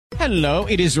Hello,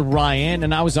 it is Ryan,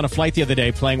 and I was on a flight the other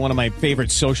day playing one of my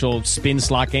favorite social spin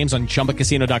slot games on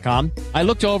ChumbaCasino.com. I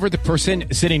looked over at the person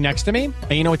sitting next to me,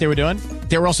 and you know what they were doing?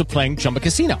 They were also playing Chumba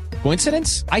Casino.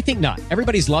 Coincidence? I think not.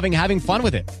 Everybody's loving having fun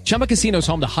with it. Chumba Casino is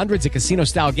home to hundreds of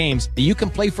casino-style games that you can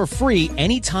play for free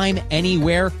anytime,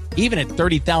 anywhere, even at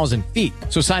 30,000 feet.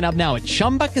 So sign up now at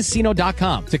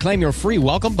ChumbaCasino.com to claim your free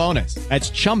welcome bonus. That's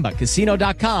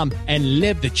ChumbaCasino.com and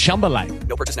live the Chumba life.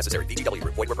 No purchase necessary. VGW.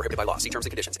 Void where prohibited by law. See terms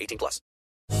and conditions. 18+.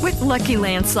 With Lucky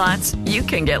Land Slots, you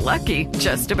can get lucky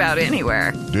just about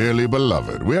anywhere. Dearly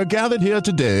beloved, we are gathered here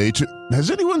today to... Has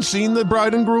anyone seen the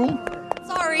bride and groom?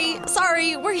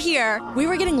 Sorry, we're here. We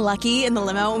were getting lucky in the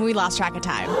limo and we lost track of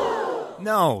time.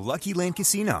 No, Lucky Land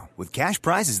Casino, with cash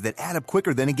prizes that add up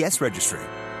quicker than a guest registry.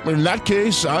 In that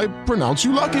case, I pronounce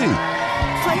you lucky.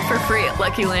 Play for free at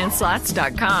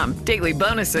LuckyLandSlots.com. Daily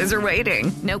bonuses are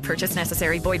waiting. No purchase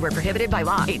necessary. Void where prohibited by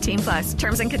law. 18+.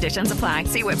 Terms and conditions apply.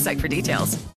 See website for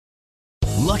details.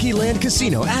 Lucky Land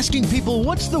Casino, asking people,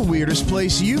 what's the weirdest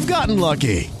place you've gotten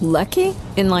lucky? Lucky?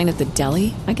 In line at the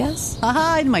deli, I guess?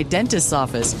 Aha, in my dentist's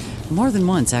office. More than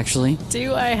once, actually.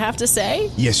 Do I have to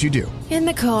say? Yes, you do. In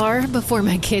the car before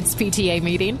my kids' PTA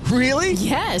meeting. Really?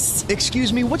 Yes.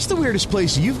 Excuse me, what's the weirdest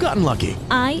place you've gotten lucky?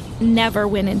 I never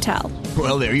win and tell.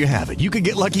 Well, there you have it. You can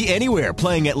get lucky anywhere,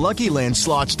 playing at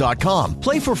LuckyLandSlots.com.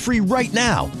 Play for free right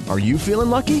now. Are you feeling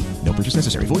lucky? No purchase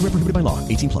necessary. Void where prohibited by law.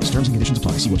 18+. Terms and conditions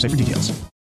apply. See website for details.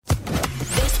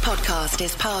 This podcast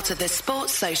is part of the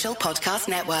Sports Social Podcast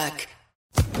Network.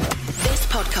 This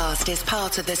podcast is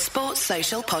part of the Sports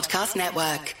Social Podcast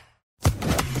Network.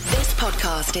 This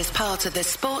podcast is part of the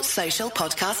Sports Social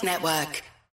Podcast Network.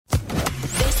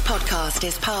 This podcast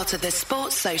is part of the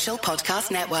Sports Social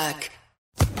Podcast Network.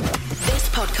 This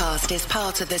podcast is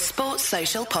part of the Sports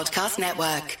Social Podcast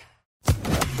Network.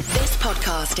 This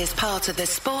podcast is part of the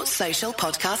Sports Social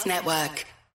Podcast Network.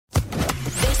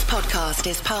 This podcast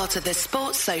is part of the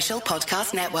Sports Social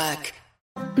Podcast Network.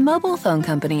 Mobile phone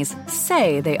companies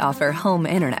say they offer home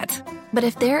internet. But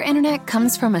if their internet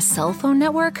comes from a cell phone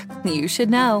network, you should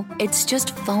know. It's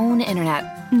just phone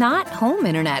internet, not home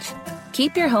internet.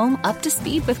 Keep your home up to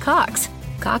speed with Cox.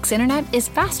 Cox internet is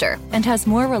faster and has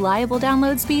more reliable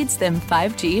download speeds than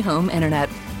 5G home internet.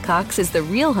 Cox is the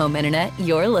real home internet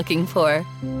you're looking for.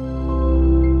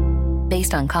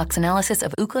 Based on Cox analysis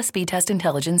of Ookla speed test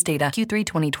intelligence data Q3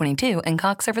 2022 and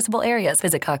Cox serviceable areas,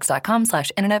 visit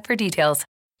cox.com/internet for details.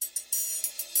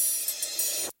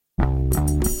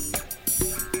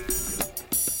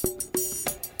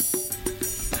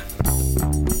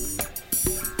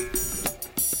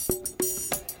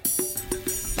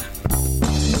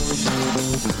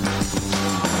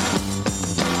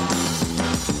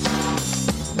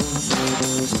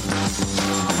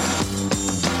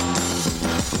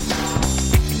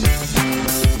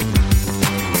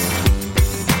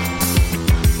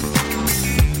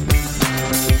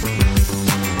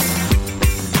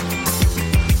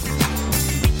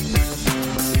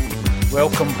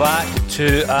 Welcome back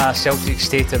to Celtic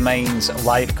State of Mind's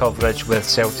live coverage with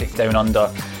Celtic Down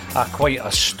Under. A quite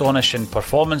astonishing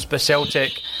performance by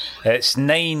Celtic. It's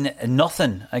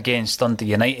 9-0 against Dundee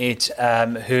United,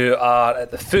 who are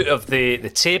at the foot of the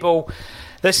table.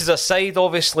 This is a side,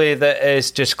 obviously, that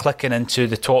is just clicking into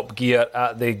the top gear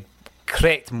at the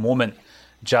correct moment,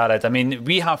 Jared. I mean,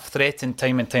 we have threatened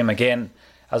time and time again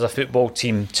as a football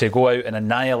team to go out and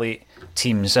annihilate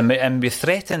teams, and we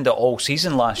threatened it all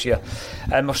season last year,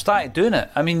 and we've started doing it.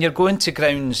 I mean, you're going to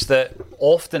grounds that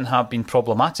often have been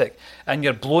problematic, and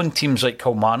you're blowing teams like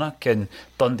Kilmarnock and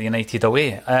Dundee United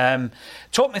away.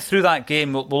 Talk me through that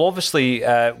game. We'll obviously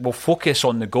we'll focus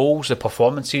on the goals, the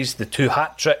performances, the 2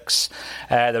 hat-tricks,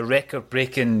 the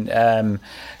record-breaking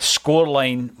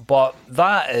scoreline, but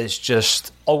that is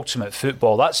just ultimate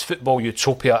football. That's football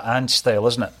utopia and style,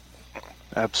 isn't it?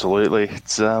 Absolutely.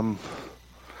 It's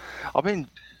I've been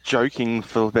joking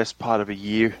for the best part of a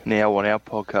year now on our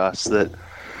podcast that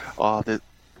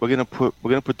we're going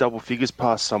to put double figures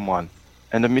past someone,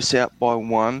 and to miss out by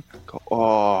one,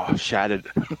 shattered.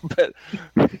 But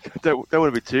don't want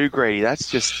to be too greedy.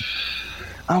 That's just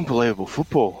unbelievable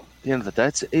football. At the end of the day,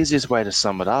 it's the easiest way to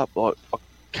sum it up. Like, I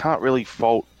can't really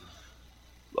fault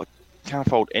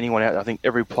anyone out. I think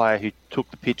every player who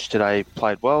took the pitch today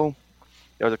played well.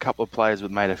 There was a couple of players that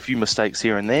made a few mistakes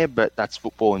here and there, but that's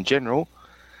football in general.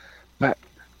 But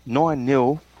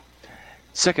 9-0,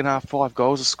 second half 5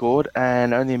 goals are scored,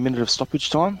 and only a minute of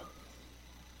stoppage time.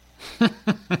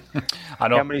 I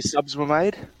know. How many subs were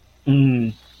made?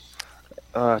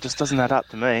 Just doesn't add up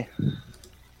to me.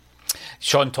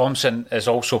 Sean Thompson is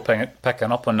also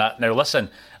picking up on that. Now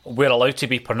listen, we're allowed to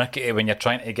be pernickety when you're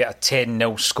trying to get a 10-0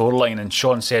 scoreline, and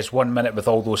Sean says 1 minute with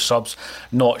all those subs,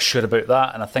 not sure about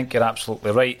that, and I think you're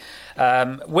absolutely right.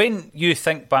 When you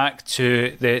think back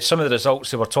to some of the results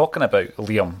they were talking about,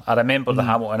 Liam, I remember the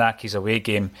Hamilton Accies away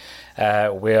game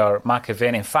where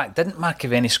McAvenny, in fact, didn't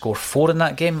McAvenny score 4 in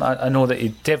that game? I know that he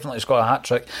definitely has got a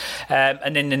hat-trick.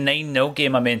 And then the 9-0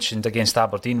 game I mentioned against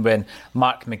Aberdeen when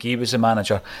Mark McGee was the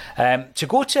manager. To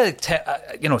go to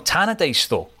Tannadice,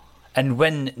 though, and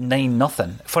win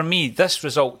 9-0, for me, this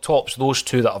result tops those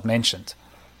two that I've mentioned.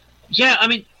 Yeah, I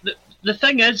mean, the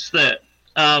thing is that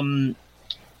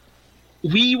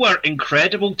we were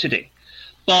incredible today.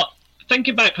 But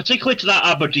thinking back particularly to that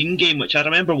Aberdeen game, which I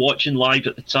remember watching live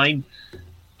at the time,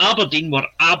 Aberdeen were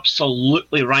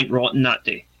absolutely rank rotten that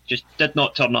day. Just did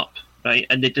not turn up, right?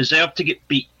 And they deserved to get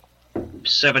beat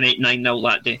 7-8-9-0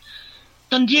 that day.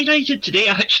 Dundee United today,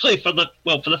 actually, for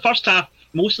the first half,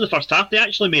 most of the first half, they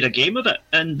actually made a game of it.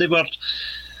 And they were...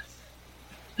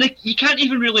 you can't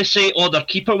even really say, their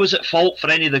keeper was at fault for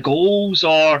any of the goals,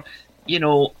 or,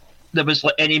 there was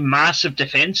any massive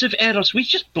defensive errors. We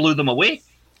just blew them away.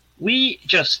 We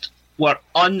just were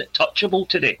untouchable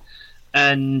today.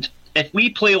 And if we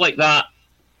play like that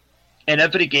in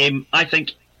every game, I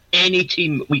think any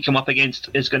team we come up against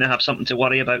is going to have something to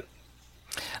worry about.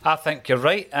 I think you're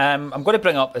right. I'm going to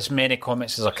bring up as many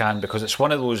comments as I can, because it's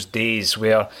one of those days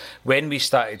where when we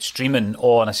started streaming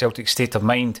on A Celtic State of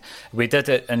Mind, we did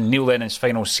it in Neil Lennon's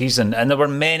final season, and there were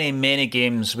many, many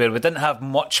games where we didn't have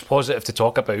much positive to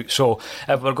talk about. So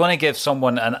if we're going to give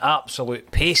someone an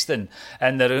absolute pasting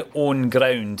in their own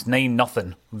ground,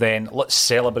 9-0, then let's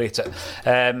celebrate it.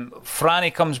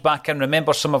 Franny comes back in.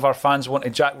 Remember, some of our fans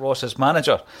wanted Jack Ross as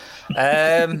manager.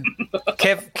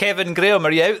 Kevin Graham,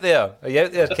 are you out there? Are you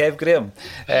out there, Kev Graham?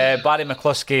 Barry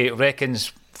McCluskey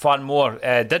reckons far more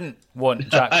didn't want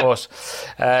Jack Ross.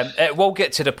 It will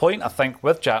get to the point, I think,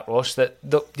 with Jack Ross that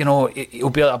it'll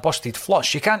be a busted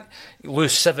flush. You can't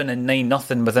lose 7 and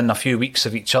 9-0 within a few weeks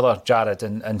of each other, Jared,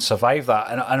 and survive that.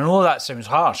 And I know that sounds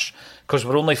harsh because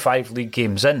we're only 5 league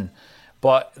games in.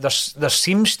 But there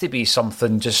seems to be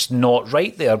something just not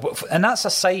right there. And that's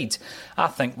aside, I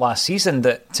think, last season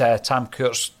that Tam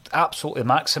Courts absolutely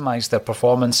maximised their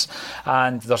performance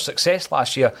and their success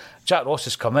last year. Jack Ross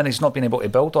has come in, he's not been able to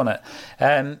build on it.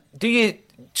 Do you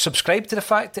subscribe to the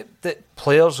fact that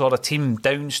players or a team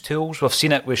downs tools? We've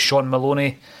seen it with Sean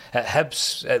Maloney at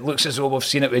Hibs. It looks as though we've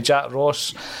seen it with Jack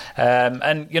Ross. In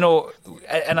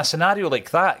a scenario like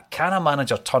that, can a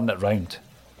manager turn it round?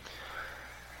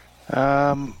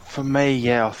 For me,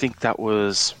 yeah, I think that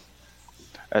was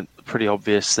pretty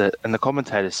obvious that, and the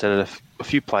commentator said it, a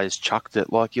few players chucked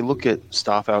it. Like, you look at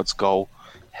Starfeld's goal,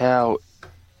 how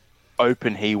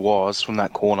open he was from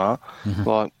that corner. Mm-hmm.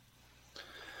 Like,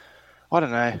 I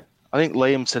don't know. I think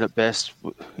Liam said it best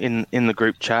in the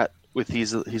group chat with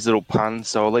his little pun,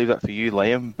 so I'll leave that for you,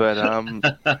 Liam.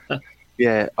 But,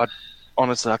 yeah,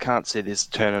 honestly, I can't see this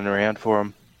turning around for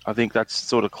him. I think that's the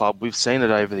sort of club, we've seen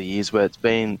it over the years where it's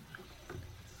been,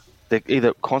 they're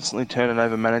either constantly turning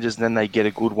over managers and then they get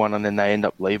a good one and then they end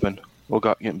up leaving or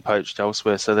getting poached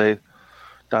elsewhere. So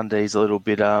Dundee's a little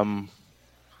bit Dundee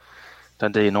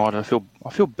United. I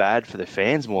feel bad for the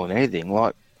fans more than anything.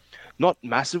 Like, not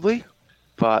massively,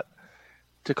 but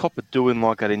to cop a doing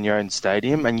like that in your own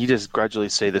stadium, and you just gradually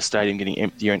see the stadium getting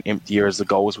emptier and emptier as the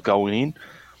goals were going in.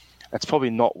 That's probably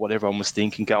not what everyone was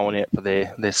thinking going out for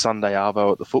their Sunday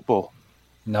arvo at the football.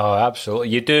 No, absolutely.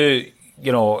 You do,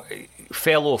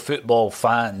 fellow football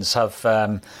fans have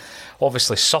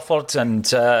obviously suffered,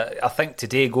 and I think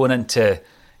today going into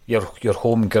your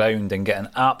home ground and getting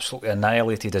absolutely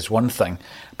annihilated is one thing,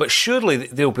 but surely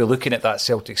they'll be looking at that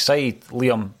Celtic side,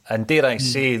 Liam, and dare I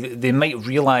say, they might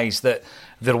realise that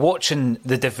they're watching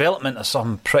the development of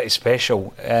something pretty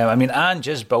special. Ange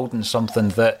is building something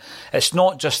that it's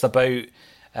not just about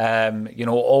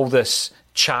all this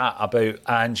chat about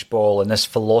Ange ball and this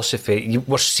philosophy.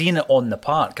 We're seeing it on the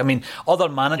park. Other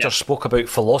managers spoke about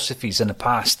philosophies in the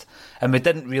past and we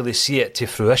didn't really see it to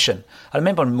fruition. I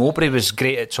remember Mowbray was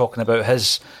great at talking about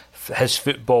his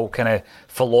football kind of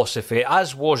philosophy,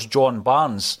 as was John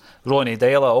Barnes, Ronnie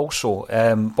Deila also.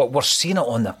 But we're seeing it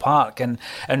on the park and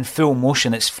in full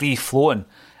motion. It's free flowing.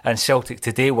 And Celtic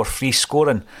today were free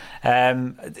scoring.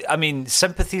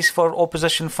 Sympathies for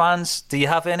opposition fans? Do you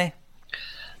have any?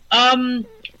 I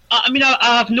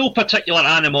have no particular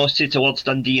animosity towards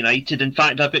Dundee United. In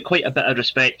fact, I've got quite a bit of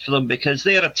respect for them because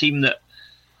they're a team that,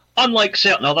 unlike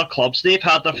certain other clubs, they've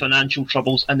had their financial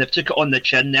troubles and they've took it on the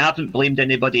chin. They haven't blamed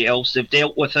anybody else. They've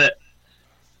dealt with it,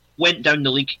 went down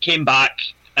the league, came back,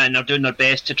 and are doing their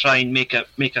best to try and make a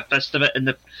fist of it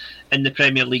in the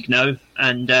Premier League now.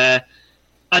 And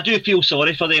I do feel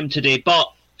sorry for them today,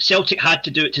 but Celtic had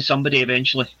to do it to somebody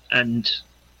eventually, and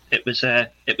it was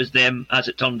them as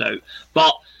it turned out.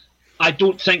 But I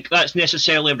don't think that's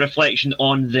necessarily a reflection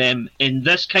on them. In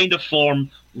this kind of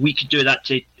form, we could do that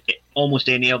to almost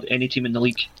any team in the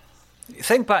league.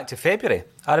 Think back to February.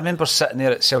 I remember sitting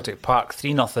there at Celtic Park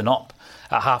 3-0 up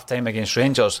at half-time against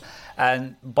Rangers,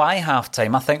 and by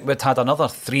half-time I think we'd had another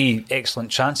 3 excellent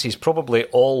chances, probably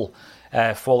all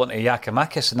falling to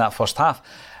Giakoumakis in that first half.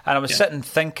 And I was sitting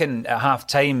thinking at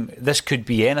half-time, this could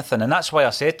be anything. And that's why I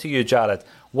said to you, Jared,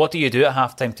 what do you do at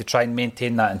half-time to try and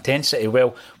maintain that intensity?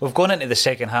 Well, we've gone into the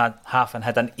second half and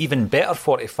had an even better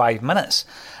 45 minutes.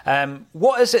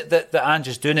 What is it that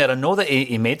Ange's doing there? I know that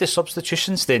he made the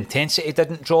substitutions. The intensity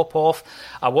didn't drop off.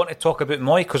 I want to talk about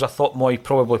Moy because I thought Moy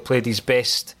probably played his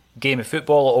best game of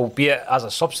football, albeit as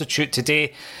a substitute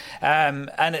today.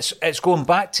 And it's going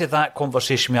back to that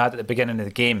conversation we had at the beginning of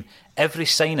the game. Every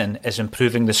signing is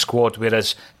improving the squad,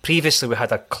 whereas previously we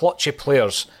had a clutch of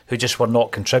players who just were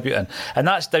not contributing. And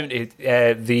that's down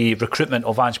to the recruitment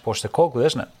of Ange Postecoglou,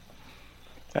 isn't it?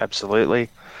 Absolutely.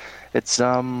 It's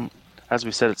as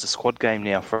we said, it's a squad game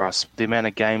now for us. The amount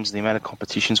of games, the amount of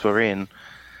competitions we're in,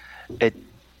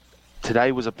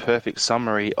 today was a perfect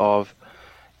summary of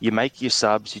you make your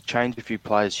subs, you change a few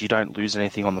players, you don't lose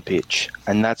anything on the pitch.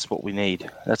 And that's what we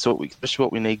need. Especially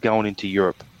what we need going into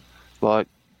Europe. Like,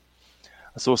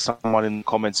 I saw someone in the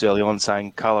comments early on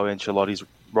saying Carlo Ancelotti's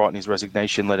writing his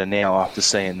resignation letter now after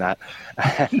seeing that,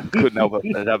 and couldn't help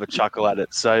but have a chuckle at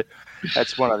it. So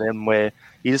that's one of them where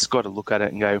you just got to look at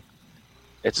it and go,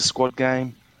 it's a squad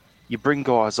game. You bring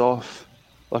guys off,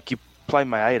 like you play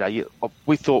Maeda.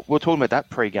 We were talking about that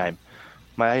pre-game.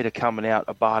 Maeda coming out,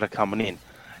 Abada coming in.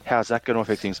 How's that going to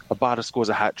affect things? Abada scores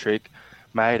a hat-trick.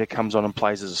 Maeda comes on and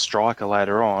plays as a striker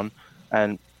later on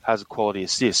and has a quality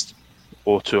assist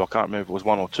or 2. I can't remember if it was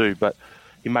 1 or 2, but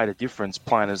he made a difference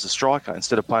playing as a striker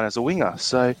instead of playing as a winger.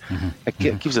 So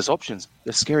it gives us options.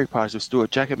 The scary part is we still have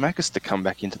Giakoumakis to come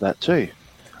back into that too.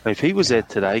 If he was there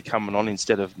today coming on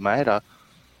instead of Maeda,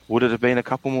 would it have been a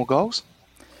couple more goals?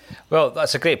 Well,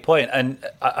 that's a great point. And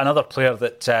another player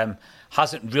that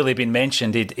hasn't really been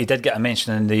mentioned, he did get a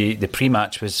mention in the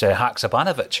pre-match, was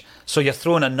Haksabanovic. So you're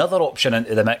throwing another option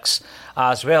into the mix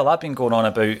as well. I've been going on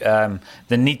about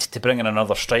the need to bring in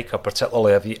another striker,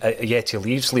 particularly if Yeti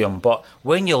leaves, Liam. But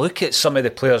when you look at some of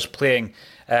the players playing,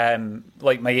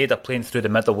 like Maeda playing through the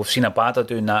middle, we've seen Abada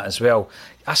doing that as well.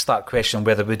 I start questioning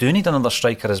whether we do need another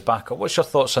striker as backup. What's your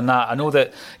thoughts on that? I know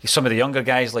that some of the younger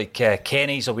guys like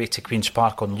Kenny's away to Queen's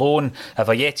Park on loan. If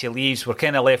Ayeti leaves, we're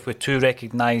kind of left with 2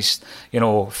 recognised,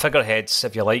 figureheads,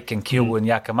 if you like, in Kyogo and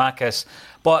Giakoumakis.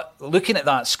 But looking at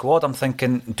that squad, I'm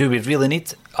thinking, do we really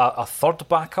need a third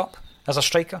backup as a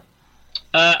striker?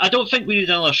 I don't think we need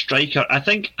another striker. I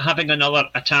think having another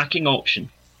attacking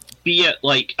option, be it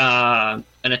like an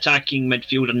attacking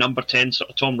midfielder, number 10,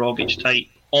 sort of Tom Rogic type,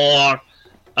 or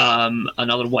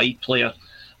another wide player,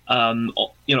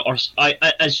 or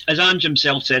as Ange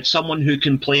himself said, someone who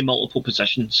can play multiple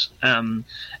positions. And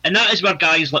that is where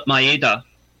guys like Maeda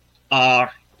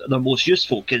are the most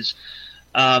useful, because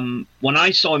when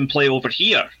I saw him play over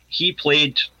here, he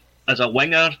played as a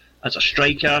winger, as a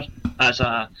striker, as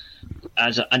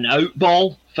an out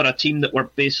ball for a team that were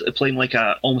basically playing like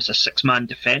almost a 6-man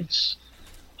defence.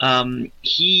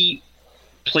 He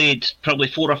played probably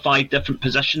 4 or 5 different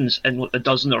positions in a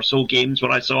dozen or so games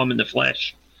where I saw him in the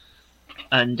flesh.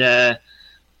 And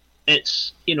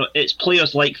it's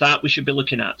players like that we should be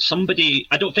looking at. Somebody,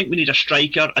 I don't think we need a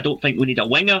striker, I don't think we need a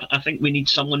winger, I think we need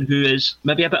someone who is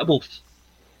maybe a bit of both.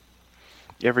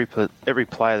 Every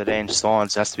player that Ange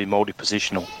signs has to be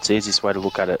multi-positional. It's the easiest way to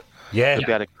look at it. Yeah. To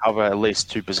be able to cover at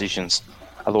least 2 positions.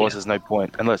 Otherwise, there's no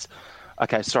point.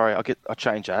 I'll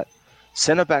change that.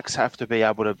 Centre-backs have to be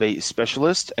able to be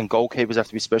specialists and goalkeepers have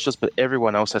to be specialists, but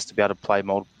everyone else has to be able to play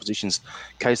multiple positions.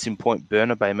 Case in point,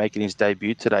 Bernabé making his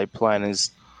debut today, playing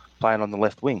on the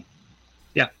left wing.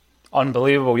 Yeah.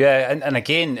 Unbelievable, yeah. And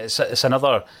again, it's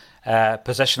another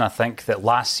position, I think, that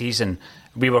last season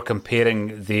we were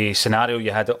comparing the scenario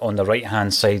you had on the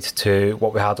right-hand side to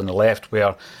what we had on the left,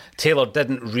 where Taylor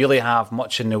didn't really have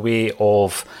much in the way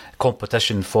of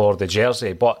competition for the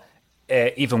jersey, but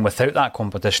even without that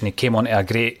competition, he came onto a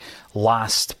great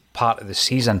last part of the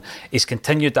season. He's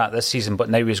continued that this season, but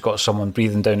now he's got someone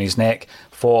breathing down his neck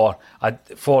for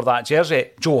that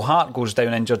jersey. Joe Hart goes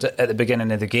down injured at the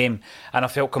beginning of the game, and I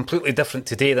felt completely different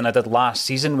today than I did last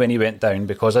season when he went down,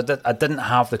 because I didn't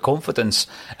have the confidence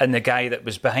in the guy that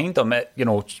was behind him,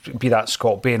 be that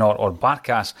Scott Bain or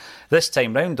Barkas. This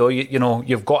time round, though,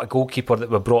 you've got a goalkeeper that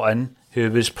we brought in who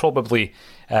was probably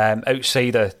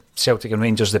outside of Celtic and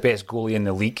Rangers the best goalie in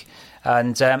the league.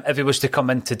 And if he was to come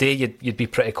in today, you'd be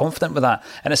pretty confident with that.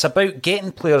 And it's about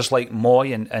getting players like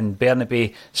Moy and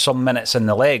Bernabe some minutes in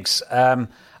the legs.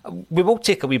 We will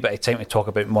take a wee bit of time to talk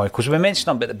about Moy, because we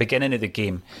mentioned him at the beginning of the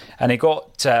game, and he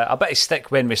got a bit of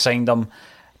stick when we signed him.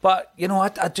 But, you know,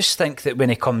 I just think that when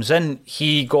he comes in,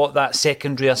 he got that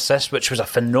secondary assist, which was a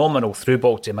phenomenal through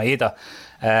ball to Maeda.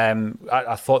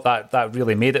 I thought that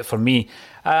really made it for me.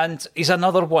 And he's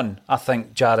another one, I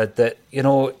think, Jared, that, you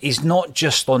know, he's not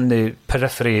just on the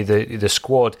periphery of the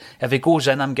squad. If he goes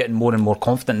in, I'm getting more and more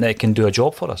confident that he can do a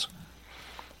job for us.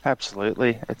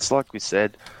 Absolutely. It's like we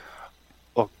said,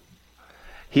 look,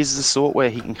 he's the sort where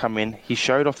he can come in. He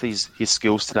showed off his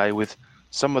skills today with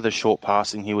some of the short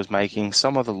passing he was making,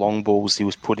 some of the long balls he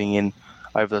was putting in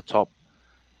over the top.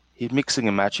 He's mixing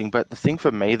and matching. But the thing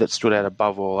for me that stood out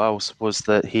above all else was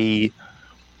that he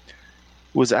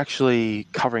was actually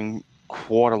covering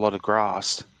quite a lot of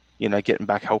grass, you know, getting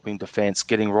back, helping defence,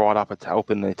 getting right up,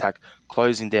 helping the attack,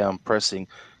 closing down, pressing,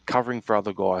 covering for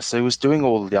other guys. So he was doing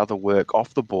all the other work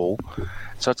off the ball.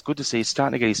 So it's good to see he's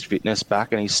starting to get his fitness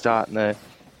back, and he's starting to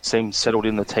seem settled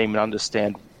in the team and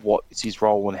understand what is his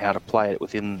role and how to play it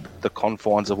within the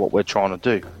confines of what we're trying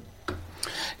to do.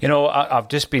 You know, I've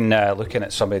just been looking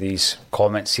at some of these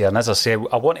comments here, and as I say,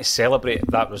 I want to celebrate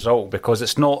that result, because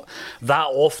it's not that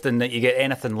often that you get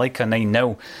anything like a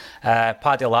 9-0.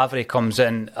 Paddy Lavery comes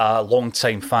in, a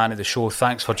long-time fan of the show.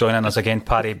 Thanks for joining us again,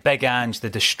 Paddy. Big Ange,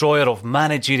 the destroyer of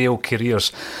managerial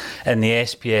careers in the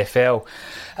SPFL.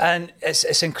 And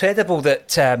it's incredible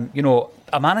that, you know,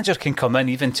 a manager can come in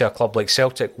even to a club like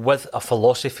Celtic with a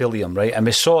philosophy, Liam, right? And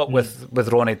we saw it with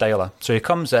Ronnie Dyler. So he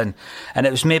comes in, and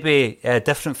it was maybe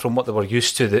different from what they were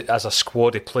used to as a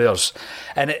squad of players.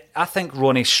 And I think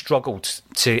Ronnie struggled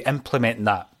to implement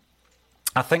that.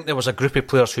 I think there was a group of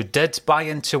players who did buy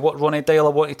into what Ronnie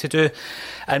Dyler wanted to do,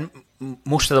 and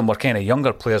most of them were kind of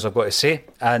younger players, I've got to say,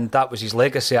 and that was his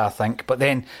legacy, I think. But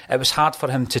then it was hard for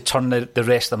him to turn the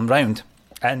rest of them round.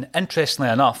 And interestingly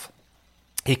enough,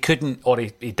 he couldn't, or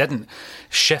he didn't,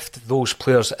 shift those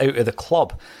players out of the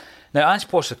club. Now, Ange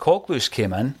Postecoglou's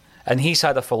came in, and he's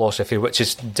had a philosophy which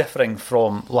is differing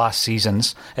from the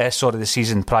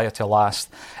season prior to last.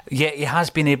 Yet he has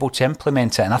been able to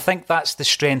implement it, and I think that's the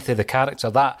strength of the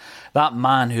character. That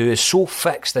man who is so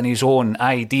fixed in his own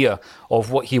idea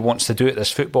of what he wants to do at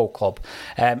this football club.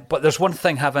 But there's one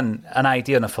thing having an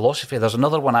idea and a philosophy. There's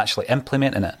another one actually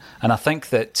implementing it. And I think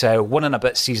that 1 and a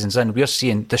bit seasons in, we're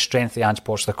seeing the strength of Ange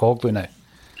Postecoglou now.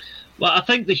 Well, I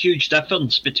think the huge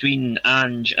difference between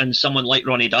Ange and someone like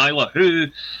Ronnie Dyler, who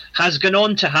has gone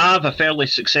on to have a fairly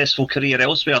successful career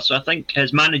elsewhere, so I think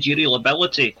his managerial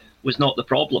ability was not the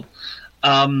problem,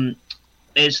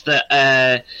 is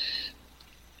that,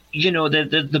 you know,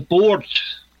 the board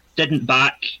didn't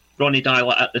back Ronnie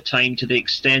Dyler at the time to the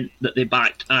extent that they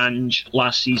backed Ange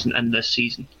last season and this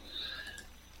season.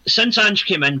 Since Ange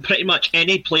came in, pretty much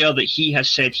any player that he has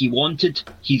said he wanted,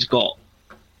 he's got.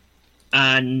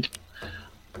 And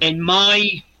in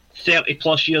my 30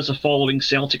 plus years of following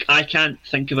Celtic, I can't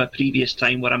think of a previous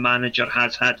time where a manager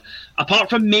has had, apart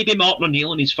from maybe Martin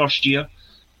O'Neill in his first year,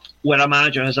 where a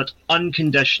manager has had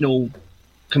unconditional,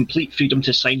 complete freedom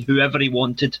to sign whoever he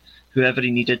wanted, whoever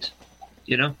he needed,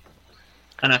 you know?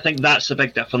 And I think that's the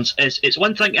big difference. It's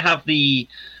one thing to have the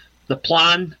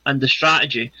plan and the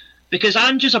strategy, because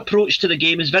Ange's approach to the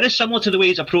game is very similar to the way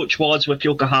his approach was with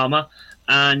Yokohama.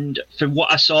 And from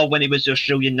what I saw when he was the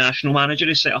Australian national manager,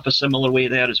 he set up a similar way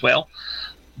there as well.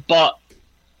 But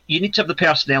you need to have the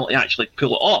personnel to actually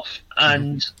pull it off.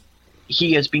 And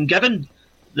he has been given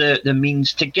the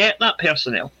means to get that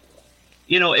personnel.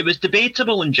 You know, it was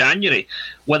debatable in January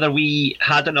whether we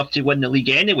had enough to win the league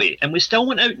anyway. And we still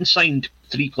went out and signed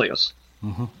 3 players.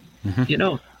 You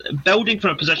know, building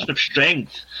from a position of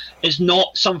strength is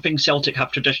not something Celtic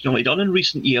have traditionally done in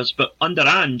recent years. But under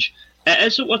Ange, it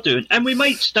is what we're doing, and we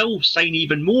might still sign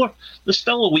even more. There's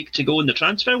still a week to go in the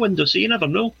transfer window, so you never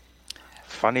know.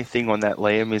 Funny thing on that,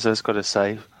 Liam, is I just got to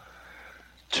say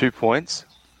 2 points.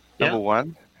 Number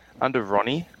one, under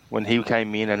Ronnie, when he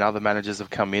came in and other managers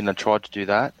have come in and tried to do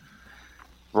that,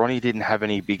 Ronnie didn't have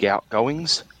any big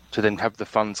outgoings to then have the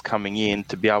funds coming in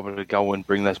to be able to go and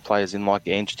bring those players in like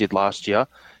Ange did last year,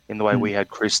 in the way we had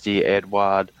Christie,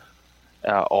 Edward,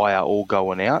 Aya all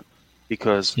going out.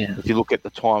 Because if you look at the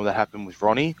time that happened with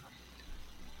Ronnie,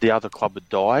 the other club had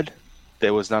died.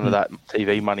 There was none of that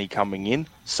TV money coming in.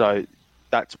 So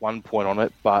that's one point on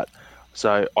it. But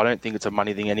so I don't think it's a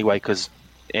money thing anyway, because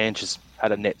Ange has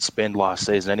had a net spend last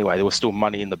season anyway. There was still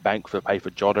money in the bank for pay for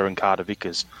Jota and Carter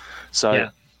Vickers. So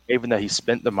even though he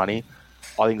spent the money,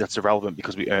 I think that's irrelevant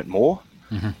because we earned more.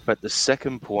 But the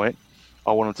second point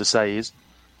I wanted to say is,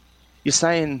 you're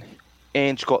saying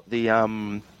Ange got the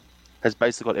has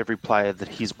basically got every player that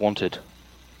he's wanted.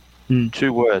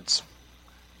 2 words: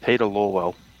 Peter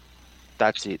Lawwell.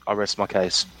 That's it. I rest my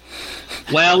case.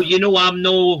 Well, I'm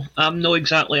no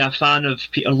exactly a fan of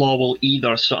Peter Lawwell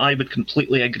either, so I would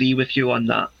completely agree with you on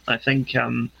that. I think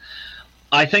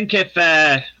if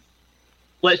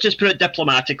let's just put it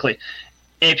diplomatically,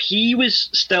 if he was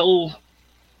still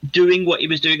doing what he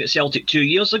was doing at Celtic 2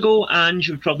 years ago, Ange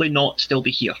would probably not still be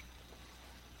here.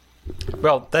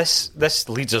 Well, this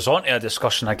leads us on to a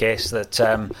discussion, I guess, that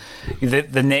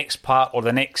the next part or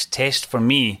the next test for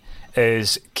me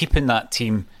is keeping that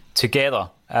team together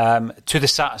to the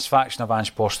satisfaction of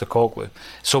Ange Postecoglou.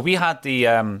 So we had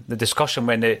the discussion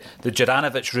when the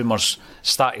Juranovic rumours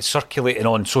started circulating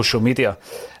on social media,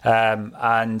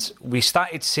 and we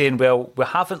started saying, well, we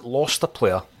haven't lost a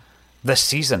player this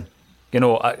season.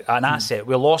 An asset.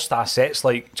 We lost assets,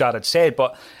 like Jared said,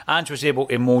 but Ange was able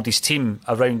to mould his team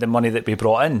around the money that we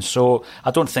brought in. So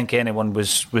I don't think anyone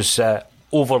was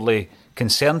overly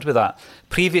concerned with that.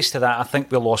 Previous to that, I think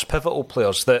we lost pivotal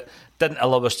players that didn't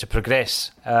allow us to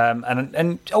progress.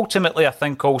 And ultimately, I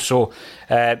think also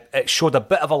it showed a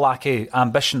bit of a lack of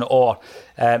ambition, or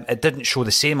it didn't show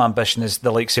the same ambition as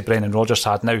the likes of Brendan Rodgers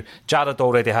had. Now, Jared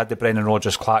already had the Brendan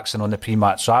Rodgers klaxon on the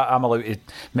pre-match, so I'm allowed to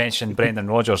mention Brendan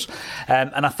Rodgers.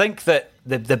 And I think that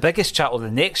the biggest chat, or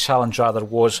the next challenge rather,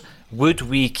 was, would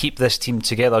we keep this team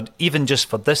together even just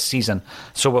for this season?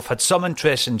 So we've had some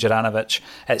interest in Juranovic.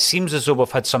 It seems as though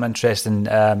we've had some interest in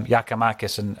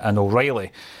Giakoumakis and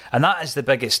O'Reilly. And that is the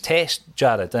biggest test,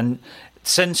 Jared. And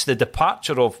since the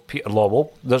departure of Peter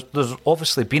Lawwell, there's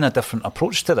obviously been a different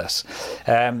approach to this.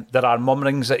 There are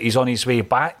murmurings that he's on his way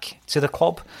back to the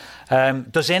club.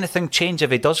 Does anything change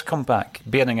if he does come back,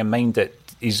 bearing in mind that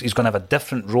he's going to have a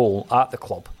different role at the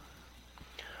club?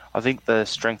 I think the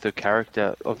strength of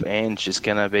character of Ange is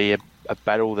going to be a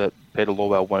battle that Peter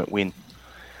Lawwell won't win.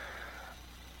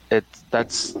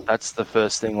 That's the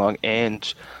first thing. Like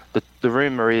Ange, the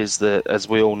rumour is that, as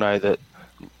we all know, that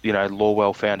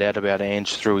Lawwell found out about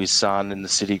Ange through his son in the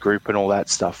City Group and all that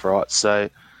stuff, right? So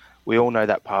we all know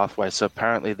that pathway. So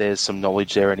apparently there's some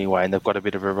knowledge there anyway, and they've got a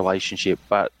bit of a relationship.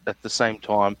 But at the same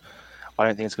time, I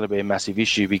don't think it's going to be a massive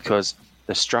issue, because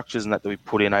the structures and that we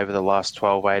put in over the last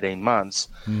 12, 18 months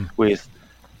with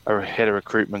a head of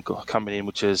recruitment coming in,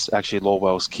 which is actually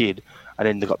Lawwell's kid, and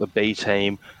then they've got the B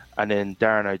team, and then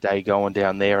Darren O'Day going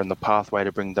down there, and the pathway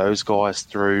to bring those guys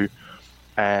through,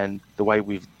 and the way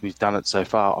we've done it so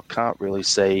far, I can't really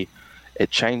see it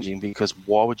changing, because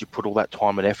why would you put all that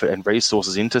time and effort and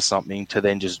resources into something to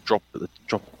then just drop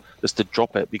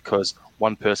it because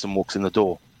one person walks in the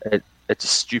door? It's a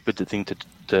stupid thing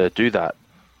to do that.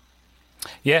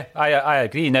 Yeah, I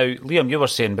agree. Now, Liam, you were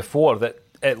saying before that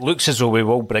it looks as though we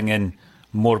will bring in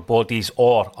more bodies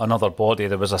or another body.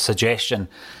 There was a suggestion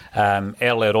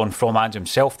earlier on from Ange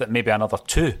himself that maybe another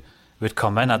 2 would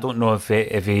come in. I don't know if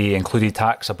he included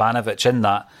Haksabanovic in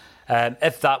that.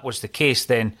 If that was the case,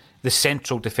 then the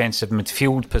central defensive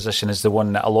midfield position is the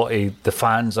one that a lot of the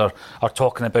fans are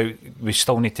talking about. We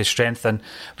still need to strengthen.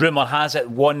 Rumour has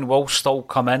it 1 will still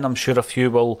come in. I'm sure a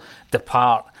few will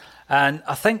depart. And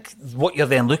I think what you're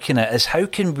then looking at is, how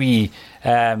can we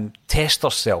test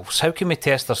ourselves? How can we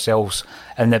test ourselves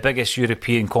in the biggest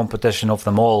European competition of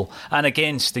them all, and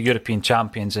against the European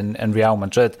champions in Real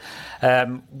Madrid?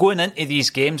 Going into these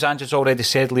games, Ange's already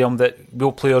said, Liam, that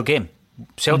we'll play our game.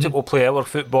 Celtic will play our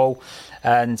football,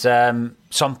 and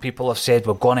some people have said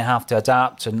we're going to have to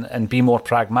adapt and be more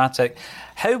pragmatic.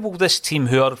 How will this team,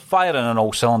 who are firing on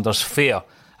all cylinders, fare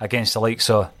against the likes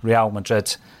of Real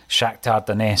Madrid, Shakhtar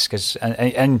Donetsk,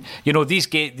 and these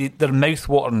they're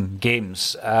mouth-watering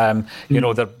games. They're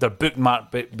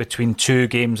bookmarked between 2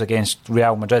 games against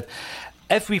Real Madrid.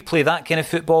 If we play that kind of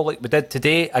football like we did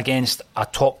today against a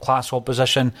top-class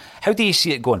opposition, how do you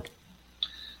see it going?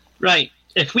 Right.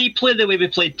 If we play the way we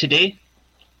played today,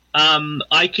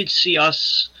 I could see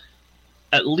us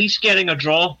at least getting a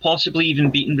draw, possibly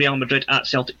even beating Real Madrid at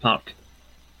Celtic Park.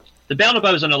 The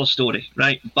Bernabeu is another story,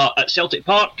 right? But at Celtic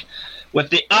Park, with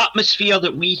the atmosphere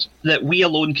that we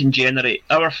alone can generate,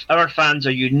 our fans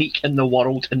are unique in the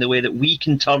world in the way that we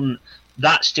can turn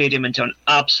that stadium into an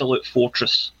absolute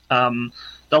fortress. The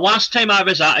last time I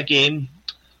was at a game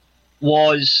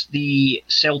was the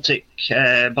Celtic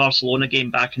Barcelona game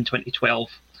back in 2012,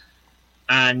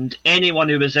 and anyone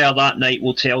who was there that night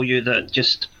will tell you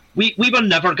that we were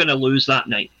never going to lose that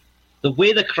night. The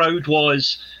way the crowd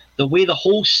was, the way the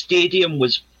whole stadium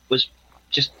was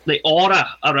just the aura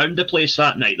around the place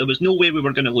that night, there was no way we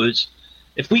were going to lose.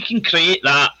 If we can create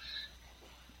that,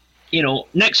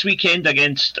 next weekend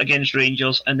against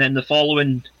Rangers, and then the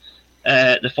following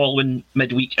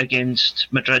midweek against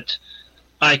Madrid,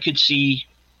 I could see,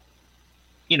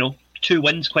 2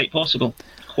 wins quite possible.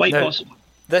 Quite possible.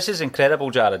 This is incredible,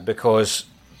 Jared, because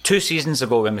 2 seasons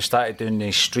ago when we started doing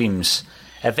these streams,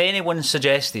 if anyone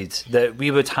suggested that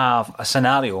we would have a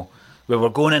scenario where we're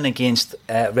going in against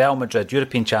Real Madrid,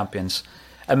 European champions,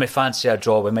 and we fancy a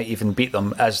draw, we might even beat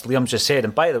them, as Liam just said.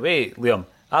 And by the way, Liam,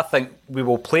 I think we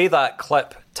will play that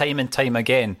clip time and time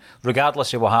again,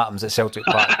 regardless of what happens at Celtic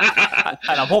Park.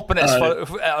 And I'm hoping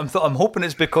I'm hoping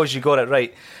it's because you got it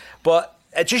right. But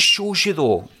it just shows you,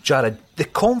 though, Jared, the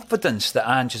confidence that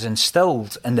Ange has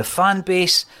instilled in the fan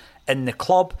base, in the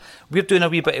club. We're doing a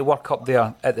wee bit of work up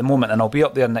there at the moment, and I'll be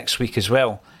up there next week as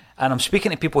well. And I'm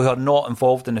speaking to people who are not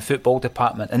involved in the football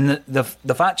department, and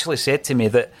they've actually said to me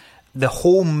that the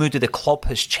whole mood of the club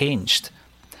has changed.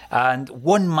 And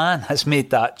one man has made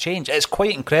that change. It's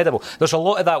quite incredible. There's a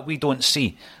lot of that we don't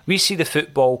see. We see the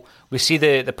football, we see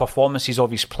the performances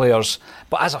of his players,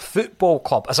 but as a football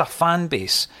club, as a fan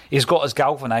base, he's got us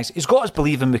galvanised. He's got us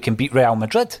believing we can beat Real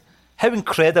Madrid. How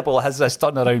incredible has this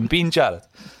turnaround been, Jared?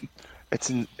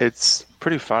 It's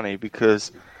pretty funny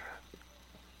because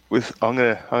I'm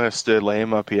gonna stir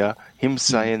Liam up here. Him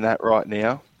saying that right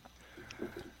now,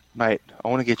 mate, I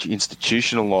want to get you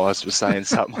institutionalised for saying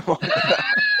something like that.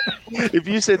 If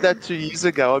you said that 2 years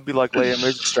ago, I'd be like, Liam,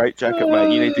 where's the straitjacket,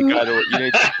 mate? You need to go to it. You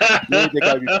need to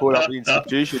go be put up in the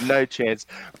institution. No chance.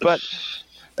 But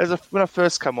when I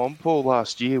first come on, Paul,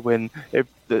 last year, when it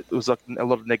was like a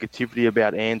lot of negativity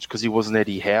about Ange because he wasn't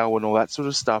Eddie Howe and all that sort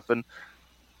of stuff, and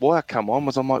why I come on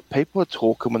was I'm like, people are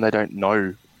talking when they don't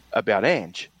know about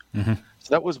Ange. Mm-hmm. So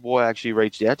that was why I actually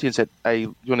reached out to you and said, hey,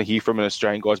 you want to hear from an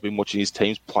Australian guy who's been watching his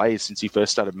teams play since he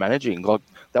first started managing? Like,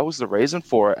 that was the reason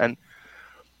for it. And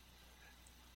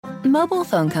Mobile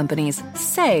phone companies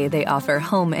say they offer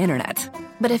home internet.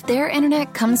 But if their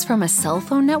internet comes from a cell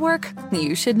phone network,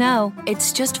 you should know.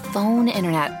 It's just phone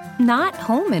internet, not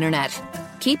home internet.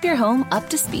 Keep your home up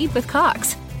to speed with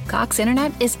Cox. Cox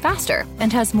internet is faster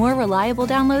and has more reliable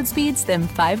download speeds than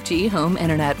 5G home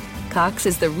internet. Cox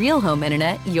is the real home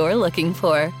internet you're looking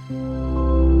for.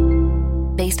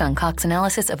 Based on Cox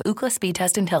analysis of Ookla speed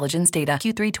test intelligence data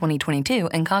Q3 2022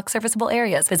 and Cox serviceable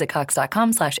areas. Visit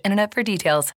cox.com/internet for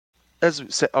details.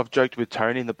 As I've joked with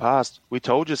Tony in the past, we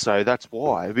told you so. That's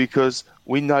why, because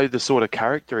we know the sort of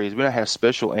character he is. We know how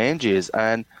special Ange is,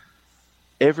 and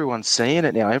everyone's seeing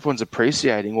it now. Everyone's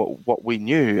appreciating what we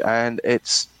knew, and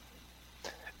it's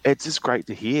just great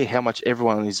to hear how much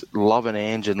everyone is loving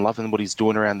Ange and loving what he's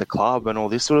doing around the club and all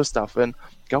this sort of stuff. And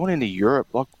going into Europe,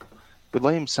 like with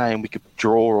Liam saying we could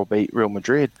draw or beat Real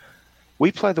Madrid,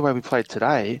 we played the way we played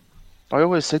today. I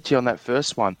always said to you on that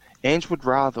first one, Ange would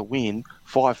rather win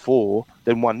 5-4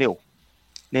 than 1-0.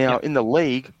 Now, in the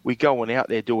league, we're going out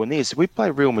there doing this. If we play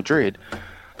Real Madrid,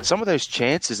 some of those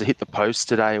chances to hit the post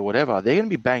today or whatever, they're going to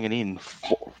be banging in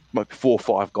 4 or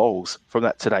 5 goals from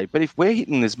that today. But if we're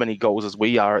hitting as many goals as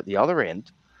we are at the other end,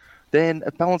 then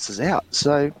it balances out.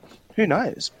 So, who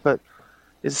knows? But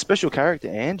it's a special character,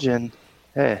 Ange, and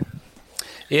yeah.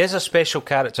 He is a special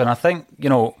character, and I think,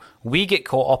 we get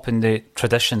caught up in the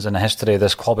traditions and the history of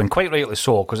this club, and quite rightly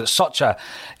so, because it's such a,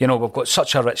 we've got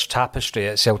such a rich tapestry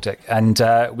at Celtic, and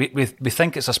we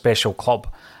think it's a special club.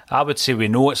 I would say we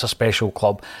know it's a special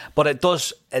club, but it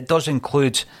does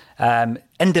include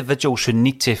individuals who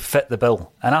need to fit the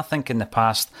bill. And I think in the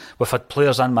past we've had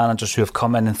players and managers who have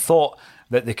come in and thought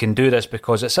that they can do this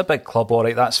because it's a big club, all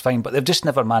right, that's fine, but they've just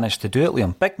never managed to do it,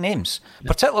 Liam. Big names,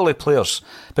 particularly players,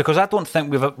 because I don't think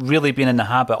we've really been in the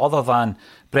habit, other than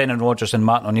Brendan Rodgers and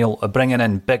Martin O'Neill, of bringing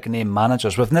in big name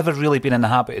managers. We've never really been in the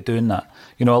habit of doing that.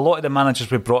 A lot of the managers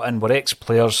we brought in were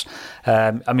ex-players.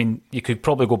 You could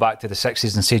probably go back to the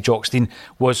 60s and say Jock Stein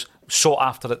was sought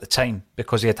after at the time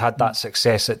because he had that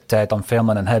success at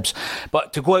Dunfermline and Hibs.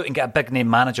 But to go out and get a big name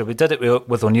manager, we did it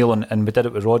with O'Neill and we did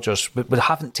it with Rodgers. We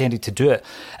haven't tended to do it.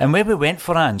 And when we went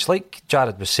for Ange, like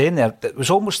Jared was saying there, it was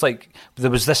almost like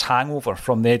there was this hangover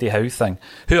from the Eddie Howe thing,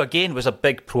 who again was a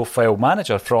big profile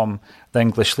manager from the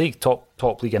English League,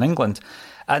 top league in England.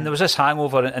 And there was this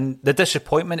hangover, and the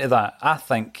disappointment of that, I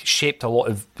think, shaped a lot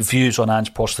of views on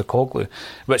Ange Postecoglou,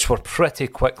 which were pretty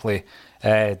quickly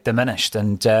diminished.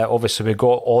 And obviously we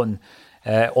got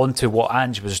onto what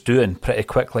Ange was doing pretty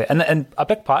quickly. And a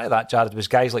big part of that, Jared, was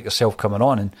guys like yourself coming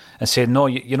on and saying, no,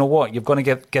 you know what, you're going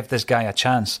to give this guy a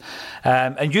chance.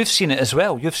 And you've seen it as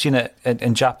well. You've seen it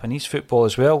in Japanese football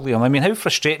as well, Liam. I mean, how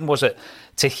frustrating was it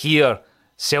to hear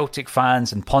Celtic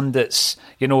fans and pundits,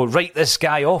 write this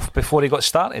guy off before he got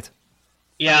started?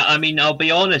 Yeah, I mean, I'll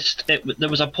be honest. There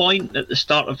was a point at the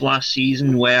start of last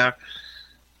season where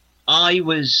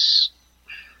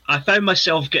I found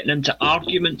myself getting into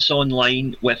arguments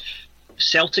online with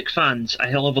Celtic fans a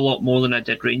hell of a lot more than I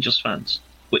did Rangers fans,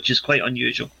 which is quite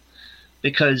unusual.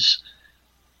 Because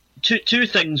two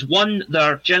things. One,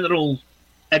 their general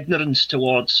ignorance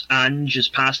towards Ange's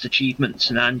past achievements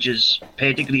and Ange's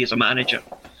pedigree as a manager.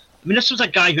 I mean, this was a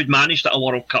guy who'd managed at a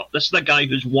World Cup. This is a guy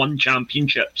who's won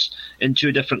championships in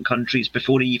 2 different countries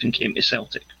before he even came to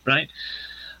Celtic, right?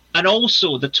 And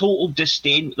also the total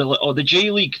disdain, the J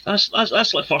League. That's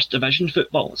like first division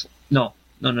football. No.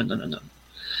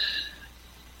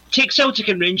 Take Celtic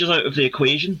and Rangers out of the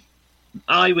equation.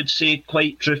 I would say,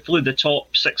 quite truthfully, the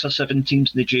top 6 or 7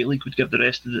 teams in the J League would give the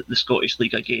rest of the Scottish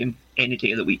League a game any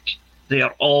day of the week.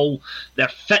 Their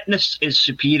fitness is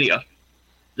superior.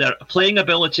 Their playing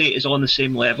ability is on the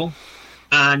same level,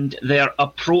 and their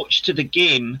approach to the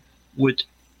game would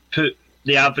put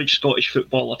the average Scottish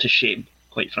footballer to shame,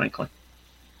 quite frankly.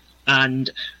 And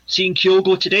seeing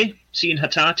Kyogo today, seeing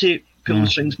Hatate pull the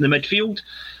strings in the midfield,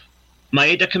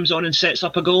 Maeda comes on and sets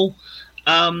up a goal.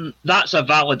 That's a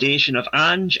validation of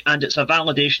Ange, and it's a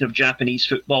validation of Japanese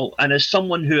football. And as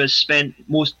someone who has spent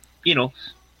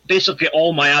basically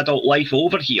all my adult life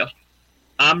over here,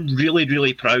 I'm really,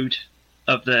 really proud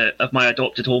of my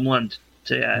adopted homeland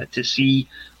to see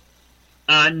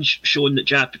Ange showing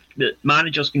that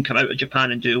managers can come out of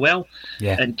Japan and do well.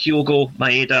 Yeah. And Kyogo,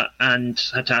 Maeda and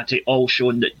Hatate all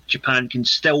showing that Japan can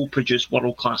still produce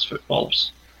world-class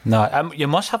footballers. No, you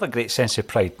must have a great sense of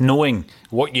pride knowing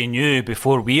what you knew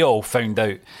before we all found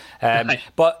out.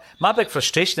 But my big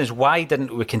frustration is, why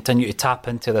didn't we continue to tap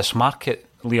into this market,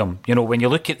 Liam? You know, when you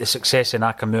look at the success in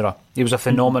Nakamura, he was a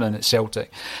phenomenon at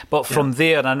Celtic. But from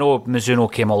there, I know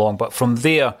Mizuno came along, but from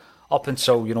there up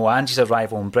until, Ange's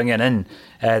arrival and bringing in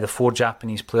the 4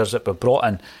 Japanese players that were brought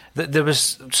in, there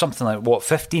was something like,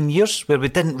 15 years where we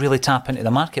didn't really tap into the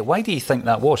market. Why do you think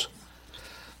that was?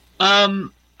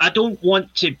 I don't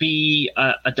want to be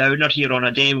a downer here on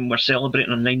a day when we're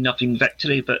celebrating a 9-0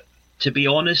 victory, but to be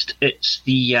honest, it's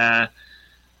the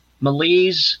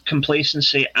malaise,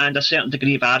 complacency and a certain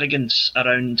degree of arrogance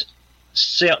around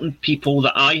certain people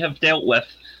that I have dealt with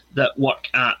that work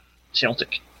at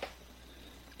Celtic,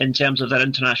 in terms of their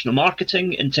international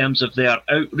marketing, in terms of their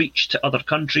outreach to other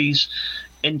countries,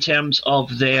 in terms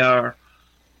of their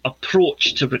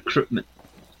approach to recruitment.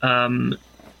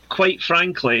 Quite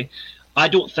frankly, I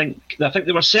think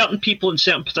there were certain people in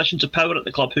certain positions of power at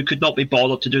the club who could not be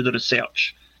bothered to do the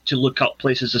research to look up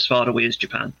places as far away as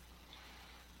Japan.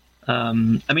 I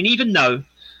mean, even now,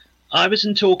 I was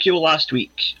in Tokyo last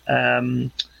week,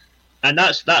 and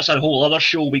that's a whole other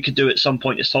show we could do at some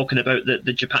point, is talking about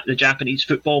the Japanese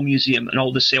Football Museum and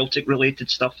all the Celtic-related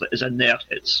stuff that is in there.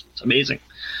 It's amazing.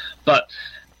 But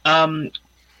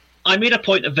I made a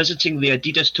point of visiting the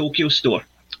Adidas Tokyo store,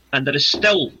 and there is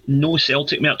still no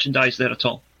Celtic merchandise there at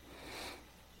all.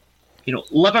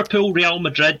 Liverpool, Real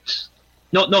Madrid,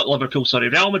 not Liverpool, sorry,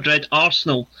 Real Madrid,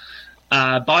 Arsenal,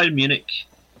 Bayern Munich,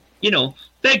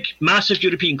 big, massive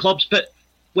European clubs, but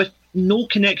with no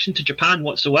connection to Japan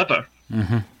whatsoever.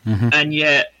 And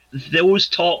yet those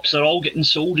tops are all getting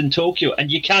sold in Tokyo, and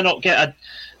you cannot get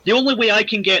the only way I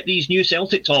can get these new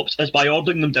Celtic tops is by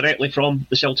ordering them directly from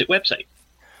the Celtic website.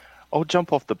 I'll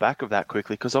jump off the back of that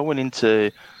quickly, because I went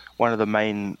into one of the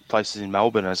main places in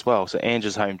Melbourne as well, so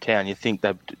Ange's hometown. You think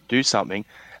they'd do something,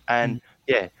 and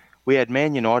we had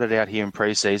Man United out here in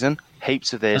pre-season,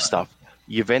 heaps of their stuff,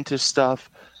 Juventus stuff,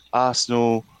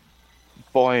 Arsenal,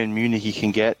 Bayern Munich. You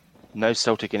can get no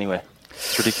Celtic anywhere.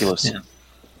 It's ridiculous. Yeah.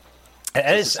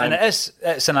 It is, and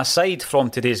it's an aside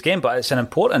from today's game, but it's an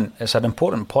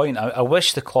important point. I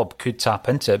wish the club could tap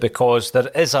into it, because there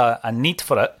is a need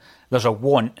for it. There's a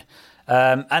want.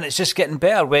 And it's just getting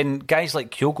better when guys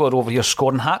like Kyogo are over here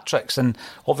scoring hat-tricks, and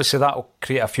obviously that will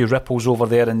create a few ripples over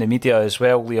there in the media as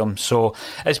well, Liam. So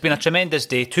it's been a tremendous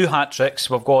day. 2 hat-tricks.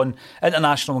 We've gone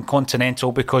international and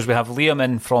continental because we have Liam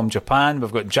in from Japan,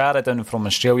 we've got Jared in from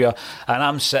Australia, and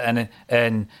I'm sitting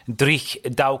in Drich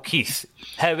Dalkeith.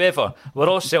 However, we're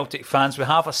all Celtic fans. We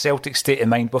have a Celtic state of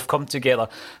mind. We've come together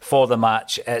for the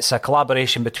match. It's a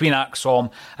collaboration between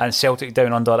Axom and Celtic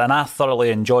Down Under, and I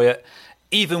thoroughly enjoy it,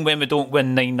 even when we don't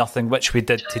win 9-0, which we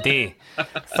did today.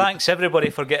 Thanks everybody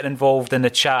for getting involved in the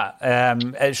chat.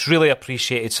 It's really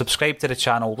appreciated. Subscribe to the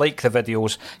channel, like the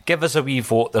videos, give us a wee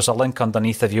vote. There's a link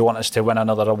underneath if you want us to win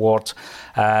another award,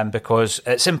 because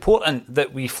it's important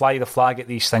that we fly the flag at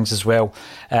these things as well.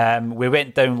 We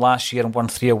went down last year and won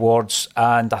 3 awards,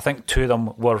 and I think 2 of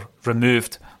them were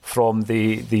removed from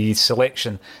the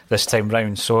selection this time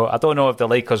round. So I don't know if they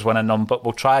like us winning them, but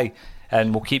we'll try.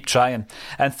 And we'll keep trying.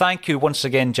 And thank you once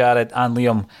again, Jared and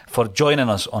Liam, for joining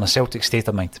us on A Celtic State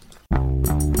of Mind.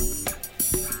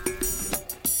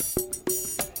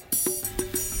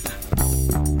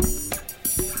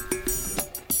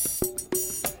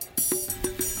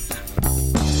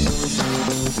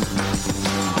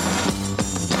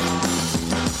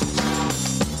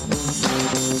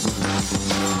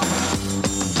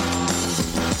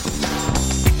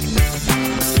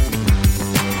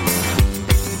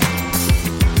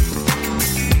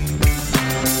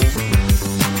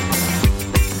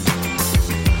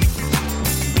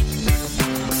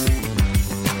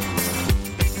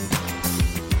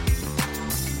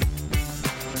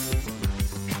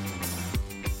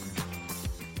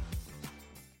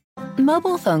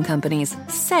 Mobile phone companies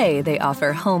say they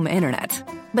offer home internet.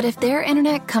 But if their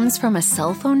internet comes from a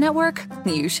cell phone network,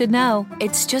 you should know.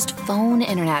 It's just phone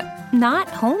internet, not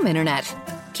home internet.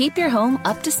 Keep your home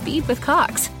up to speed with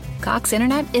Cox. Cox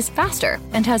internet is faster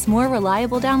and has more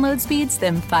reliable download speeds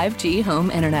than 5G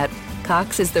home internet.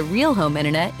 Cox is the real home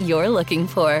internet you're looking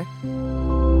for.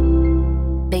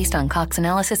 Based on Cox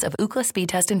analysis of Ookla speed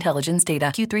test intelligence data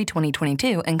Q3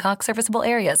 2022 and Cox serviceable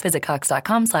areas, visit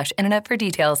cox.com/internet for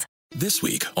details. This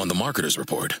week on The Marketer's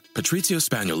Report, Patrizio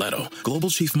Spagnoletto, Global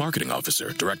Chief Marketing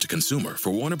Officer, Direct-to-Consumer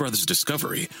for Warner Brothers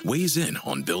Discovery, weighs in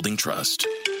on building trust.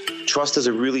 Trust is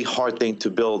a really hard thing to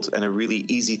build and a really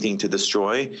easy thing to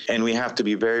destroy, and we have to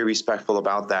be very respectful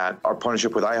about that. Our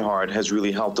partnership with iHeart has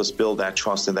really helped us build that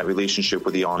trust and that relationship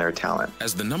with the on-air talent.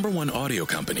 As the #1 audio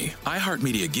company,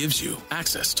 iHeartMedia gives you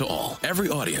access to all. Every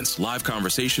audience, live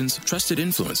conversations, trusted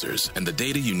influencers, and the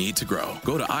data you need to grow.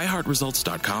 Go to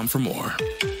iHeartResults.com for more.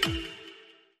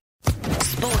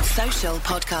 Sports Social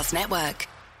Podcast Network.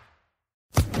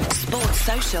 Sports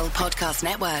Social Podcast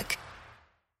Network.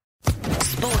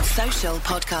 Sports Social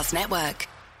Podcast Network.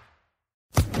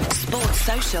 Sports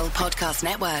Social Podcast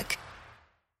Network.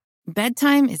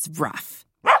 Bedtime is rough,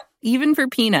 even for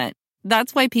Peanut.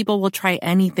 That's why people will try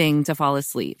anything to fall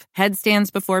asleep.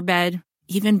 Headstands before bed,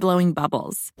 even blowing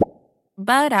bubbles.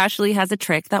 But Ashley has a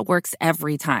trick that works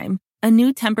every time. A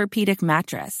new Tempur-Pedic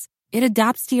mattress. It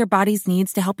adapts to your body's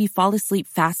needs to help you fall asleep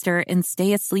faster and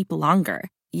stay asleep longer.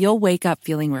 You'll wake up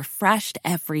feeling refreshed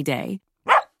every day.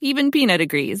 Even Peanut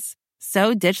agrees.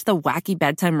 So ditch the wacky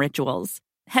bedtime rituals.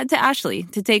 Head to Ashley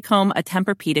to take home a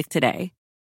Tempur-Pedic today.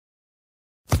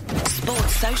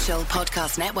 Sports Social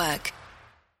Podcast Network.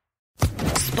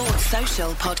 Sports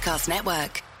Social Podcast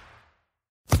Network.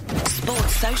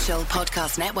 Sports Social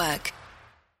Podcast Network.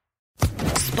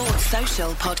 Sports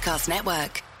Social Podcast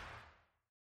Network.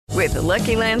 With the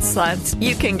Lucky Land Slots,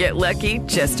 you can get lucky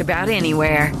just about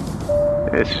anywhere.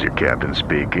 This is your captain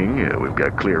speaking. We've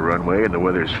got clear runway and the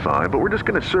weather's fine, but we're just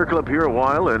going to circle up here a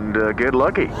while and get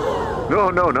lucky. No,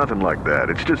 nothing like that.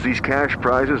 It's just these cash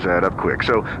prizes add up quick.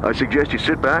 So I suggest you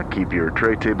sit back, keep your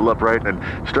tray table upright, and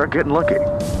start getting lucky.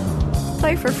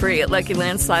 Play for free at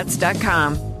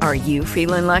LuckyLandSlots.com. Are you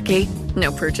feeling lucky?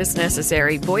 No purchase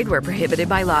necessary. Void where prohibited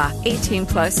by law.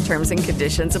 18+ terms and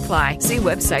conditions apply. See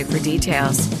website for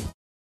details.